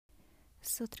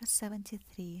Sutra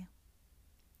 73.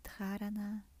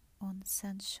 Dharana on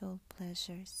sensual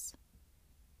pleasures.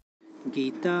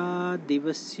 Gita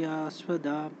Divasya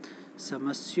Svada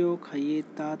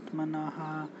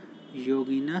Samasyokhayettatmanaha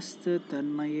Yoginast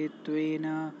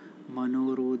Tanmayetvena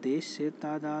Manorodesya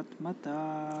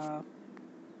Tadatmata.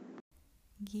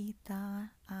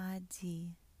 Gita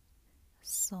Adi.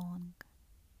 Song.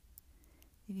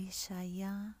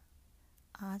 Vishaya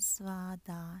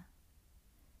Asvada.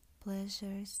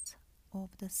 Pleasures of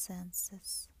the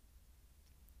senses.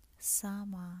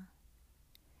 Sama.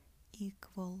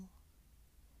 Equal.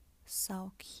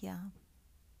 Saukhya.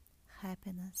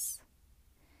 Happiness.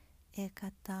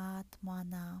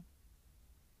 Ekatatmana.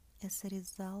 As a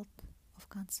result of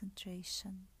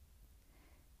concentration.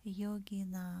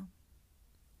 Yogina.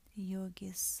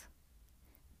 Yogis.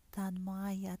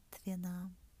 Tanmayatvena.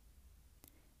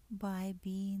 By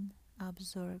being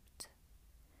absorbed.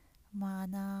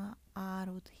 Mana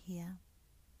arudhya.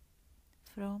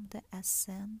 From the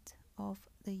ascent of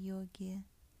the yogi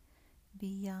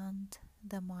beyond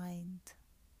the mind.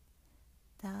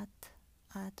 Tat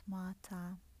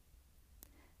atmata.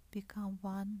 Become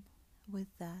one with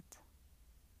that.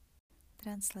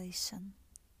 Translation.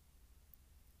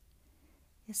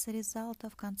 As a result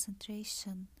of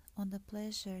concentration on the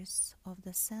pleasures of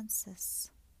the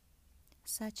senses,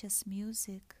 such as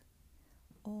music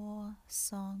or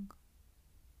song,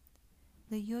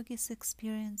 the yogis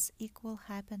experience equal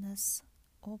happiness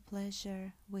or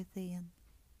pleasure within.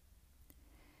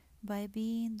 By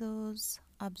being those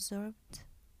absorbed,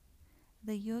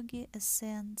 the yogi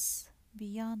ascends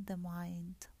beyond the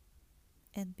mind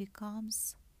and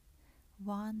becomes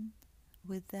one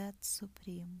with that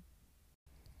supreme.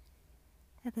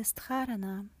 This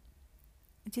dharana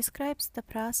describes the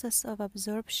process of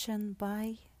absorption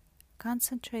by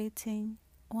concentrating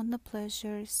on the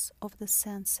pleasures of the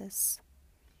senses,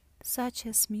 such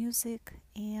as music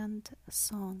and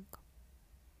song.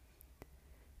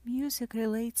 Music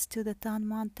relates to the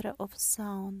tanmatra of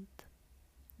sound,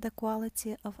 the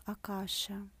quality of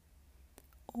akasha,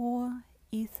 or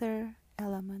ether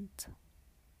element.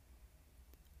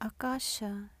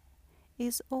 Akasha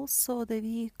is also the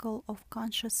vehicle of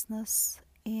consciousness,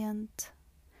 and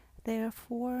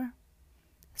therefore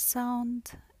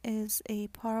sound is a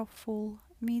powerful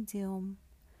medium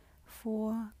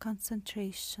for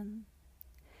concentration,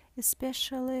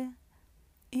 especially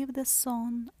if the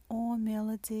song or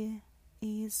melody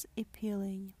is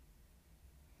appealing.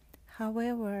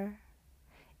 However,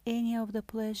 any of the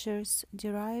pleasures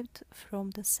derived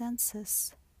from the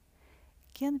senses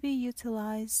can be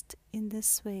utilized in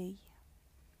this way.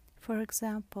 For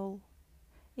example,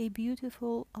 a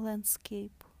beautiful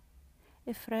landscape,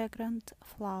 a fragrant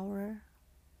flower,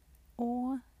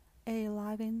 or a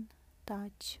loving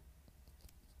touch.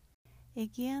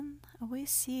 Again, we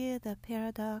see the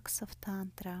paradox of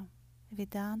Tantra,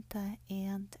 Vedanta,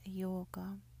 and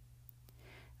Yoga.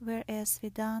 Whereas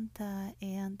Vedanta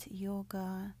and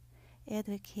Yoga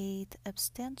advocate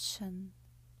abstention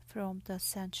from the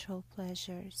sensual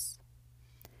pleasures,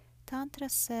 Tantra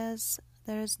says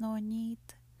there is no need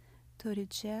to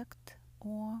reject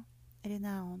or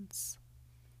renounce,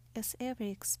 as every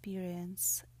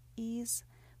experience is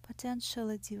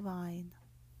potentially divine.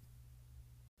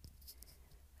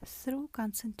 Through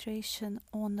concentration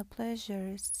on the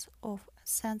pleasures of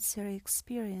sensory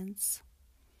experience,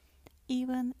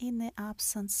 even in the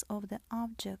absence of the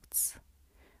objects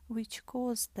which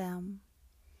cause them,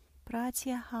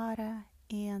 pratyahara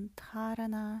and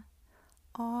dharana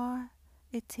are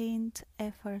attained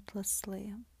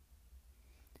effortlessly.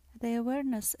 The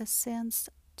awareness ascends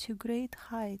to great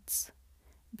heights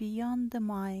beyond the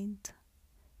mind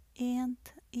and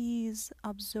is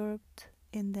absorbed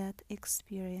in that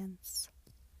experience.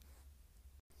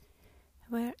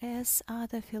 Whereas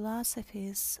other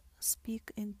philosophies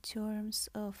speak in terms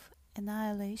of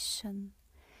annihilation,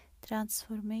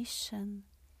 transformation,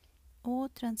 or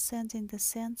transcending the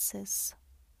senses,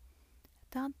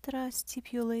 Tantra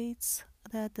stipulates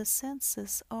that the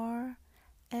senses are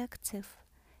active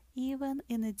even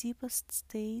in the deepest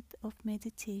state of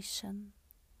meditation.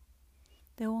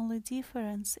 The only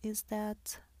difference is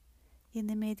that in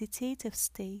the meditative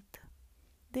state,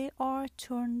 they are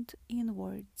turned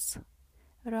inwards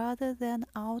rather than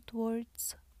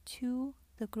outwards to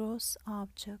the gross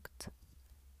object.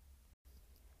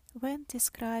 When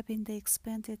describing the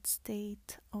expanded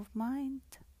state of mind,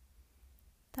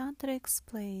 Tantra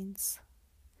explains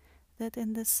that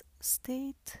in this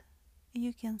state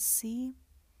you can see,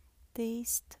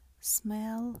 taste,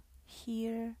 smell,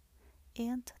 hear,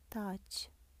 and touch,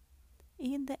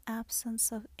 in the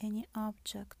absence of any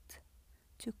object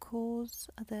to cause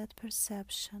that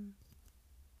perception.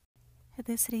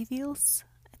 This reveals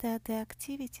that the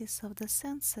activities of the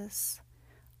senses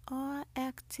are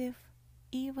active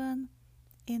even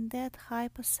in that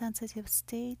hypersensitive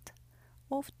state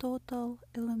of total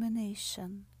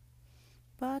illumination,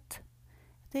 but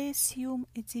they assume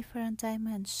a different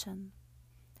dimension,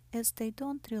 as they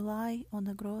don't rely on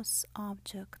a gross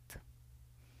object.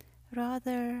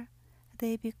 Rather,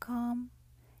 they become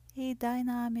a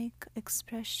dynamic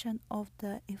expression of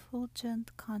the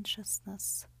effulgent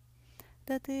consciousness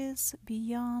that is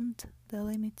beyond the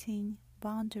limiting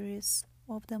boundaries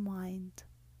of the mind.